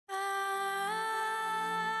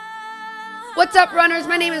What's up, runners?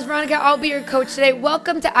 My name is Veronica. I'll be your coach today.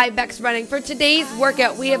 Welcome to IBX Running. For today's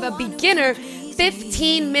workout, we have a beginner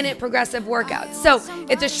 15-minute progressive workout. So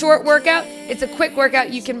it's a short workout. It's a quick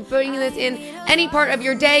workout. You can bring this in any part of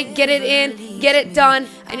your day, get it in, get it done,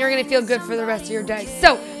 and you're going to feel good for the rest of your day.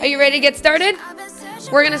 So are you ready to get started?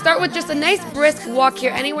 We're going to start with just a nice brisk walk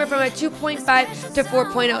here, anywhere from a 2.5 to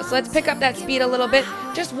 4.0. So let's pick up that speed a little bit,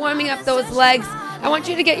 just warming up those legs. I want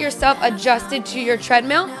you to get yourself adjusted to your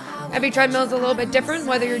treadmill. Every treadmill is a little bit different,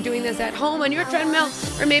 whether you're doing this at home on your treadmill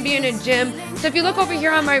or maybe in a gym. So if you look over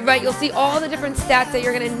here on my right, you'll see all the different stats that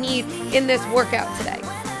you're going to need in this workout today.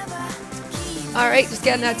 All right, just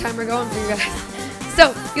getting that timer going for you guys.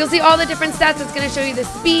 So you'll see all the different stats. It's going to show you the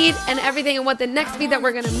speed and everything and what the next speed that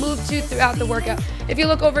we're going to move to throughout the workout. If you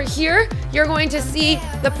look over here, you're going to see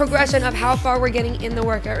the progression of how far we're getting in the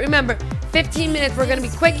workout. Remember, 15 minutes, we're going to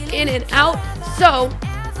be quick in and out. So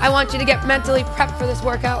I want you to get mentally prepped for this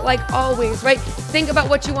workout like always, right? Think about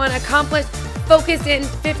what you want to accomplish. Focus in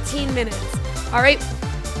 15 minutes, all right?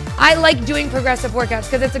 I like doing progressive workouts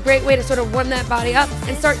because it's a great way to sort of warm that body up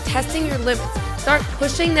and start testing your limits. Start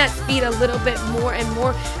pushing that speed a little bit more and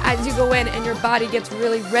more as you go in and your body gets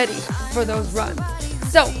really ready for those runs.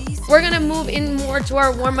 So we're going to move in more to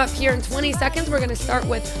our warm up here in 20 seconds. We're going to start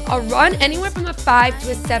with a run, anywhere from a 5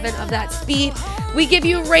 to a 7 of that speed. We give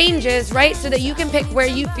you ranges, right, so that you can pick where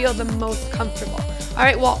you feel the most comfortable, all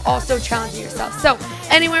right, while also challenging yourself. So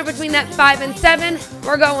anywhere between that 5 and 7,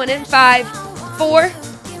 we're going in 5, 4,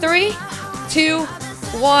 3, 2,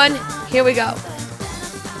 1, here we go.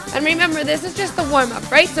 And remember, this is just the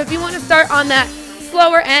warm-up, right? So if you want to start on that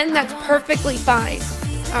slower end, that's perfectly fine,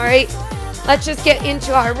 all right? Let's just get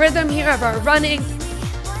into our rhythm here of our running.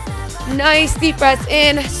 Nice deep breaths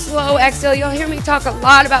in, slow exhale. You'll hear me talk a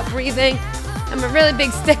lot about breathing. I'm a really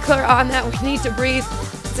big stickler on that. We need to breathe.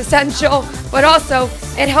 It's essential, but also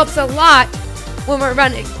it helps a lot when we're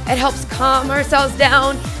running. It helps calm ourselves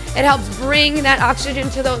down. It helps bring that oxygen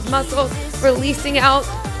to those muscles, releasing out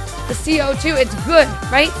the CO2. It's good,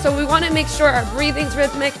 right? So we want to make sure our breathing's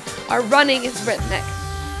rhythmic, our running is rhythmic.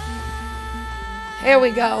 Here we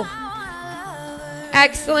go.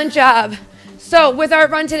 Excellent job. So with our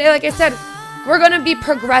run today, like I said, we're going to be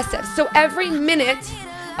progressive. So every minute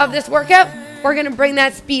of this workout, we're going to bring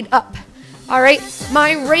that speed up. All right.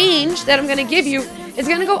 My range that I'm going to give you is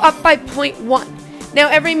going to go up by 0.1. Now,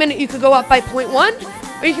 every minute you could go up by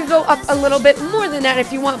 0.1, or you could go up a little bit more than that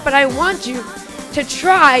if you want, but I want you to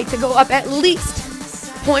try to go up at least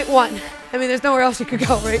 0.1. I mean, there's nowhere else you could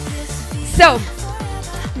go, right? So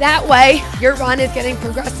that way your run is getting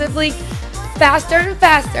progressively faster and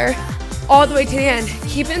faster all the way to the end.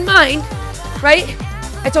 Keep in mind, right,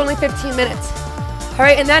 it's only 15 minutes. All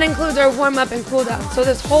right, and that includes our warm-up and cool-down. So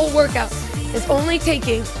this whole workout is only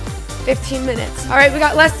taking 15 minutes. All right, we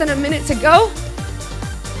got less than a minute to go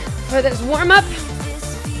for this warm-up.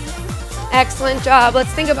 Excellent job.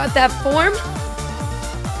 Let's think about that form,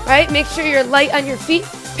 right? Make sure you're light on your feet.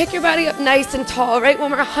 Pick your body up nice and tall, right?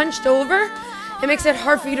 When we're hunched over, it makes it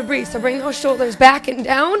hard for you to breathe. So bring those shoulders back and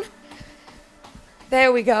down.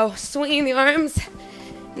 There we go. Swinging the arms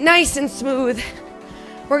nice and smooth.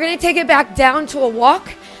 We're going to take it back down to a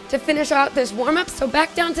walk to finish out this warm-up. So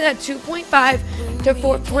back down to that 2.5 to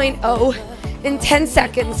 4.0 in 10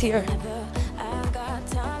 seconds here.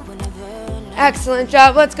 Excellent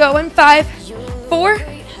job. Let's go in 5, 4,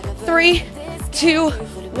 3, 2,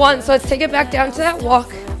 1. So let's take it back down to that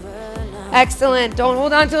walk. Excellent. Don't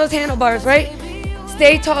hold on to those handlebars, right?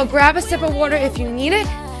 Stay tall. Grab a sip of water if you need it,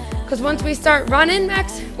 because once we start running,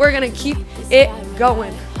 Max, we're going to keep it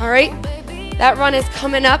going, all right? That run is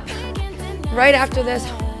coming up right after this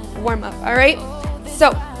warm-up, all right?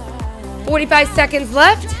 So 45 seconds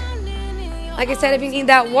left. Like I said, if you need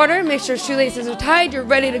that water, make sure shoelaces are tied. You're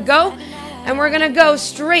ready to go. And we're going to go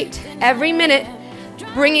straight every minute,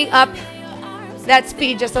 bringing up that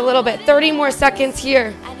speed just a little bit. 30 more seconds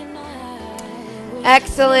here.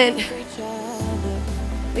 Excellent.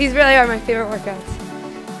 These really are my favorite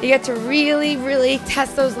workouts. You get to really, really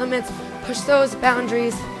test those limits, push those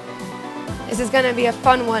boundaries. This is going to be a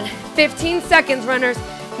fun one. 15 seconds, runners.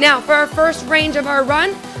 Now, for our first range of our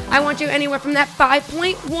run, I want you anywhere from that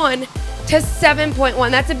 5.1 to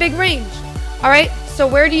 7.1. That's a big range. All right, so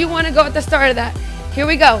where do you want to go at the start of that? Here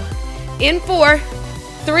we go. In 4,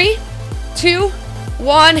 3, 2,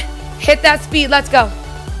 1. Hit that speed. Let's go.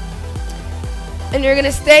 And you're going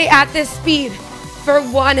to stay at this speed for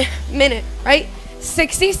 1 minute, right?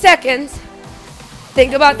 60 seconds.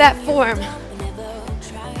 Think about that form.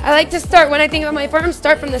 I like to start, when I think about my form,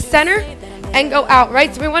 start from the center and go out,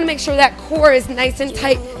 right? So we want to make sure that core is nice and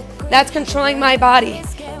tight. That's controlling my body,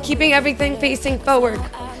 keeping everything facing forward.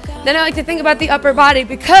 Then I like to think about the upper body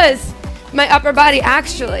because my upper body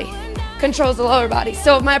actually controls the lower body.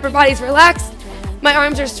 So if my upper body is relaxed, my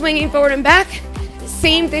arms are swinging forward and back.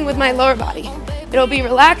 Same thing with my lower body. It'll be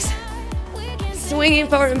relaxed, swinging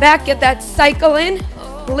forward and back. Get that cycle in.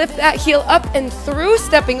 Lift that heel up and through,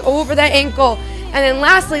 stepping over that ankle. And then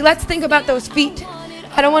lastly, let's think about those feet.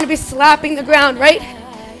 I don't want to be slapping the ground, right?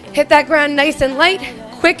 Hit that ground nice and light,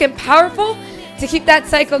 quick and powerful to keep that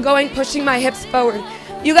cycle going, pushing my hips forward.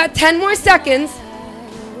 You got 10 more seconds,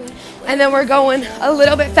 and then we're going a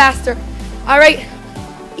little bit faster. All right,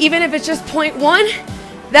 even if it's just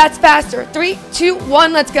 0.1, that's faster. 3, 2,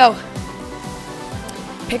 1, let's go.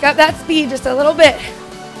 Pick up that speed just a little bit.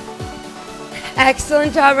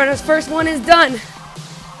 Excellent job, runners. First one is done.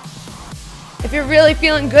 If you're really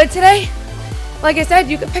feeling good today, like I said,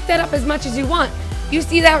 you can pick that up as much as you want. You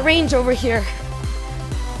see that range over here.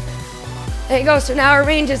 There you go. So now our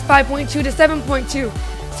range is 5.2 to 7.2.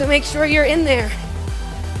 So make sure you're in there.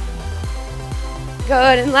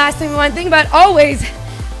 Good. And last thing we want to think about, always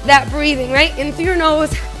that breathing, right? In through your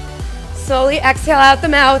nose. Slowly exhale out the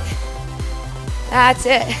mouth. That's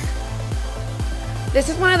it. This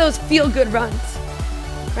is one of those feel-good runs,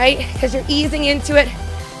 right? Because you're easing into it,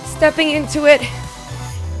 stepping into it.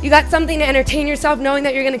 You got something to entertain yourself, knowing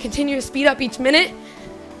that you're going to continue to speed up each minute.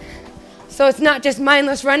 So it's not just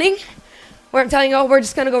mindless running, where I'm telling you, oh, we're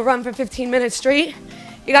just going to go run for 15 minutes straight.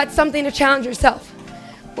 You got something to challenge yourself.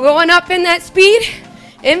 We're going up in that speed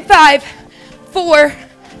in 5, 4,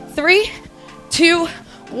 3, 2,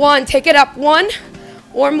 1. Take it up 1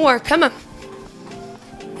 or more. Come on.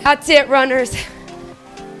 That's it, runners.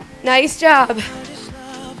 Nice job.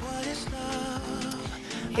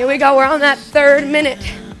 Here we go. We're on that 3rd minute.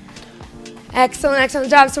 Excellent, excellent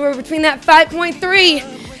job. So we're between that 5.3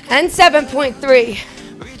 and 7.3.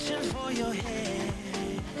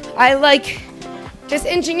 I like just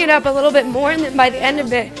inching it up a little bit more, and then by the end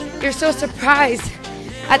of it, you're so surprised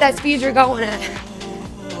at that speed you're going at,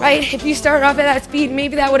 right? If you started off at that speed,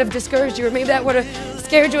 maybe that would have discouraged you, or maybe that would have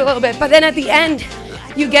scared you a little bit. But then at the end,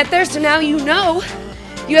 you get there, so now you know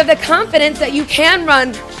you have the confidence that you can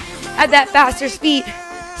run at that faster speed.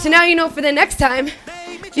 So now you know for the next time,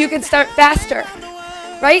 you can start faster,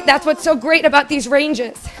 right? That's what's so great about these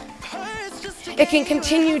ranges. It can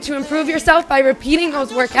continue to improve yourself by repeating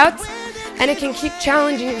those workouts, and it can keep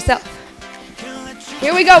challenging yourself.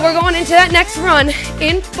 Here we go. We're going into that next run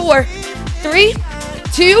in 4, 3,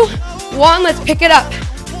 2, 1. Let's pick it up.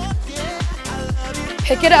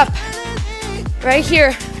 Pick it up. Right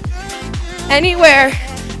here. Anywhere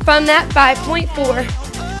from that 5.4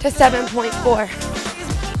 to 7.4.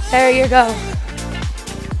 There you go.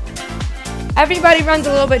 Everybody runs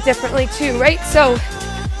a little bit differently too, right? So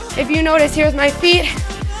if you notice, here's my feet.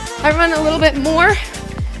 I run a little bit more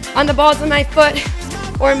on the balls of my foot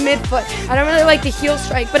or mid-foot. I don't really like the heel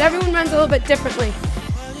strike, but everyone runs a little bit differently.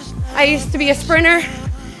 I used to be a sprinter,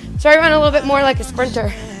 so I run a little bit more like a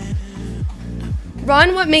sprinter.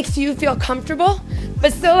 Run what makes you feel comfortable,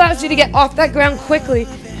 but still allows you to get off that ground quickly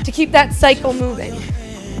to keep that cycle moving.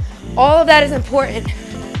 All of that is important.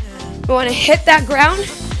 We want to hit that ground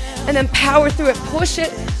and then power through it. Push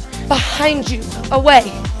it behind you,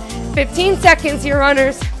 away. 15 seconds here,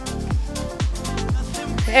 runners.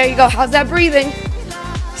 There you go. How's that breathing?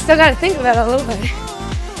 Still got to think about it a little bit.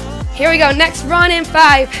 Here we go. Next run in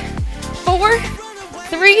 5, 4,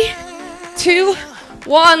 3, 2,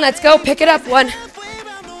 1. Let's go. Pick it up. 1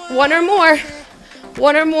 or more.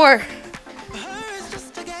 1 or more.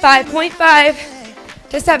 5.5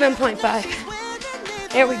 to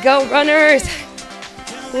 7.5. There we go, runners.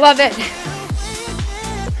 Love it.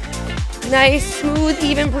 Nice, smooth,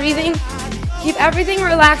 even breathing. Keep everything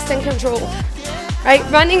relaxed and controlled. Right?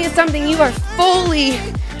 Running is something you are fully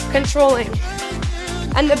controlling.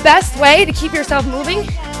 And the best way to keep yourself moving,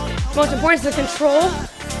 most important, is to control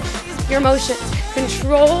your motions.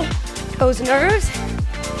 Control those nerves.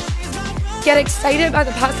 Get excited about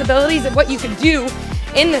the possibilities of what you can do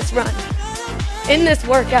in this run, in this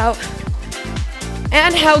workout,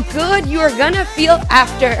 and how good you are gonna feel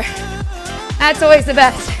after. That's always the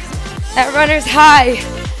best. That runner's high.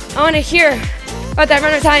 I wanna hear about that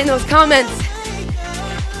runner's high in those comments.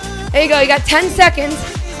 There you go, you got 10 seconds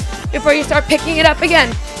before you start picking it up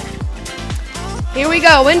again. Here we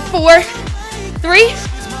go, in 4, 3,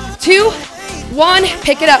 2, 1,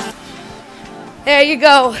 pick it up. There you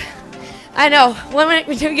go. I know, when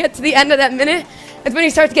we get to the end of that minute, it's when you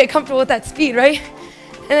start to get comfortable with that speed, right?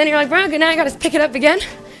 And then you're like, Veronica, now I gotta pick it up again?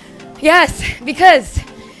 Yes, because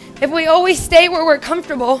if we always stay where we're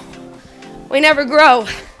comfortable, we never grow.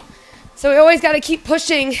 So we always gotta keep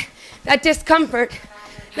pushing that discomfort.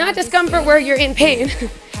 Not discomfort where you're in pain,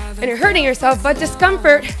 and you're hurting yourself, but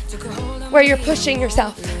discomfort where you're pushing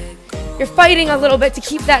yourself. You're fighting a little bit to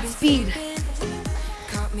keep that speed.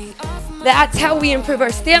 That's how we improve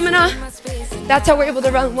our stamina. That's how we're able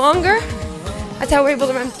to run longer. That's how we're able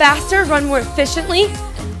to run faster, run more efficiently.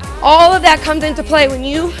 All of that comes into play when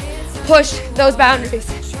you push those boundaries.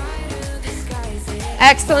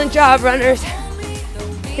 Excellent job, runners.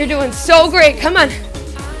 You're doing so great. Come on.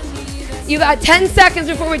 You got 10 seconds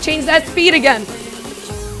before we change that speed again.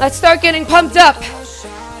 Let's start getting pumped up.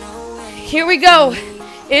 Here we go.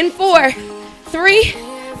 In 4, 3,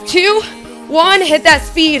 2, 1. Hit that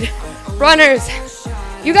speed. Runners,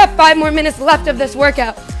 you got 5 more minutes left of this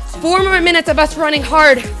workout. 4 more minutes of us running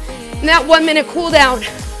hard in that 1 minute cool down.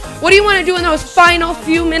 What do you want to do in those final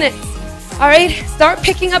few minutes? All right, start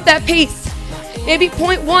picking up that pace. Maybe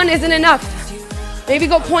 0.1 isn't enough. Maybe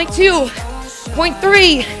go 0.2,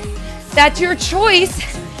 0.3. That's your choice,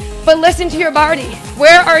 but listen to your body.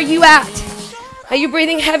 Where are you at? Are you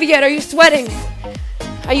breathing heavy yet? Are you sweating?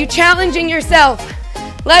 Are you challenging yourself?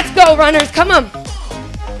 Let's go, runners, come on.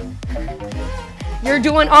 You're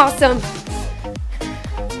doing awesome.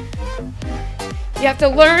 You have to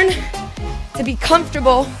learn to be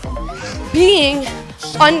comfortable being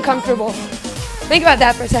uncomfortable. Think about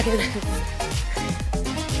that for a second.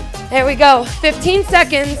 There we go, 15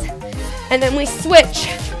 seconds, and then we switch,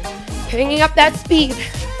 picking up that speed.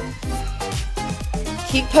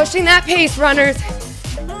 Keep pushing that pace, runners.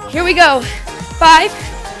 Here we go, 5,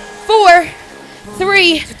 4,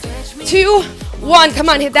 3, 2, 1. Come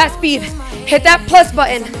on, hit that speed. Hit that plus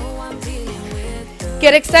button.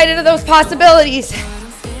 Get excited of those possibilities.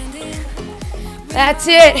 That's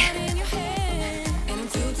it.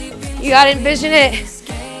 You gotta envision it.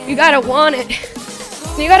 You gotta want it.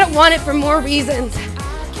 You gotta want it for more reasons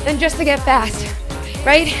than just to get fast,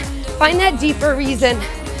 right? Find that deeper reason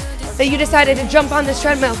that you decided to jump on this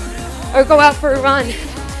treadmill or go out for a run.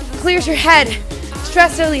 Clears your head,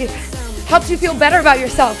 stress relief, helps you feel better about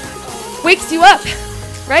yourself, wakes you up,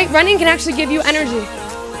 right? Running can actually give you energy,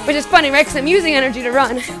 which is funny, right? Because I'm using energy to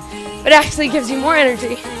run, but it actually gives you more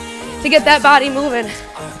energy to get that body moving.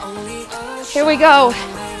 Here we go.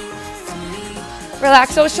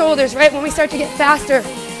 Relax those shoulders, right? When we start to get faster,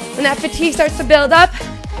 when that fatigue starts to build up,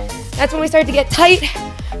 that's when we start to get tight.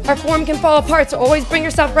 Our form can fall apart, so always bring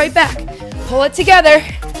yourself right back. Pull it together.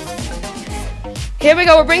 Here we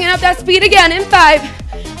go, we're bringing up that speed again in 5,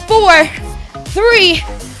 4, 3,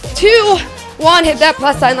 2, 1. Hit that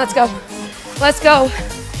plus sign, let's go. Let's go.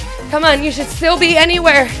 Come on, you should still be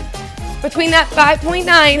anywhere between that 5.9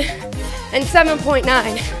 and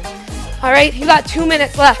 7.9. All right, you got 2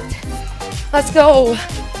 minutes left. Let's go.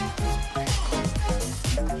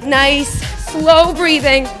 Nice, slow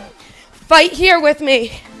breathing. Fight here with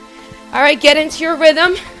me. All right, get into your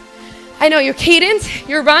rhythm. I know your cadence,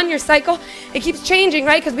 your run, your cycle, it keeps changing,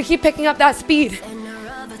 right? Because we keep picking up that speed.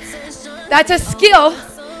 That's a skill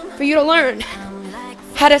for you to learn.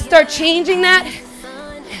 How to start changing that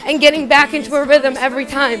and getting back into a rhythm every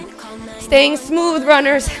time. Staying smooth,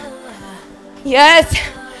 runners. Yes,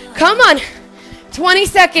 come on. 20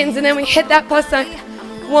 seconds, and then we hit that plus sign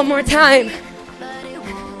one more time.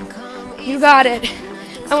 You got it.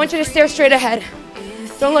 I want you to stare straight ahead.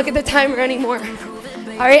 Don't look at the timer anymore.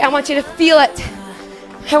 All right, I want you to feel it.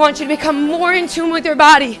 I want you to become more in tune with your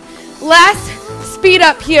body. Last speed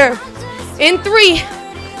up here. In 3,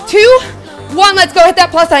 2, 1, let's go hit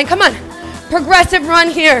that plus sign. Come on. Progressive run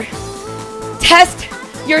here. Test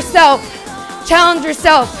yourself. Challenge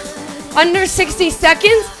yourself. Under 60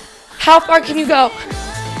 seconds, how far can you go?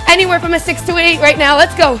 Anywhere from a 6 to 8 right now.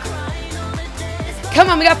 Let's go. Come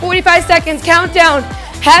on, we got 45 seconds. Countdown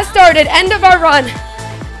has started. End of our run.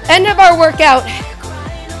 End of our workout.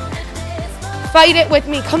 Fight it with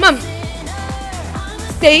me. Come on.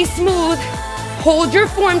 Stay smooth. Hold your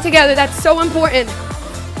form together. That's so important.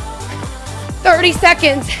 30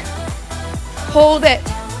 seconds. Hold it.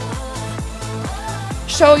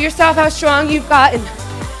 Show yourself how strong you've gotten.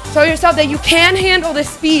 Show yourself that you can handle this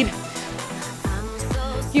speed.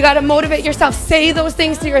 You got to motivate yourself. Say those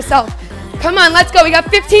things to yourself. Come on, let's go. We got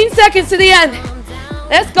 15 seconds to the end.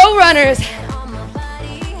 Let's go, runners.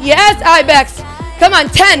 Yes, IBX. Come on,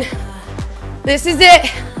 10. This is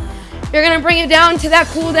it. You're going to bring it down to that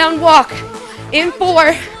cool down walk. In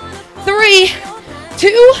 4, 3,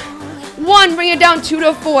 2, 1. Bring it down 2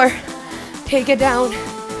 to 4. Take it down.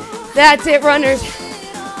 That's it, runners.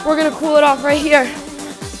 We're going to cool it off right here.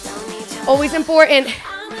 Always important.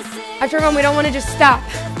 After a run, we don't want to just stop.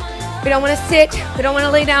 We don't want to sit. We don't want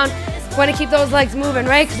to lay down. We want to keep those legs moving,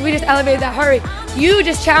 right? Because we just elevated that hurry. You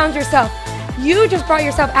just challenged yourself. You just brought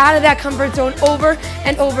yourself out of that comfort zone over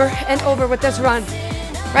and over and over with this run.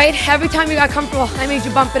 right? Every time you got comfortable, I made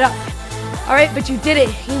you bump it up. All right, but you did it.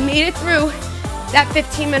 You made it through that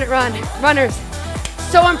 15-minute run. Runners,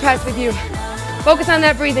 so impressed with you. Focus on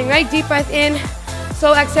that breathing, right? Deep breath in,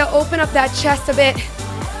 slow exhale, open up that chest a bit.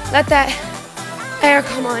 Let that air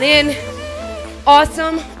come on in.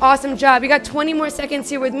 Awesome, awesome job. You got 20 more seconds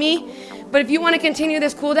here with me, but if you want to continue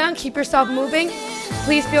this cool down, keep yourself moving,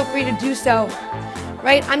 please feel free to do so,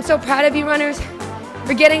 right? I'm so proud of you, runners,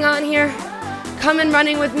 for getting on here, coming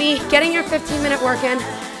running with me, getting your 15-minute work in.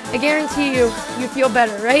 I guarantee you feel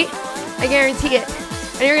better, right? I guarantee it.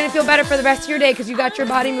 And you're gonna feel better for the rest of your day because you got your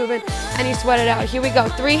body moving and you sweat it out. Here we go,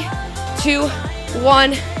 3, 2,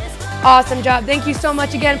 1. Awesome job. Thank you so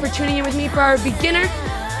much again for tuning in with me for our beginner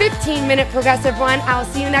 15-minute progressive run. I'll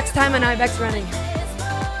see you next time on IBX Running.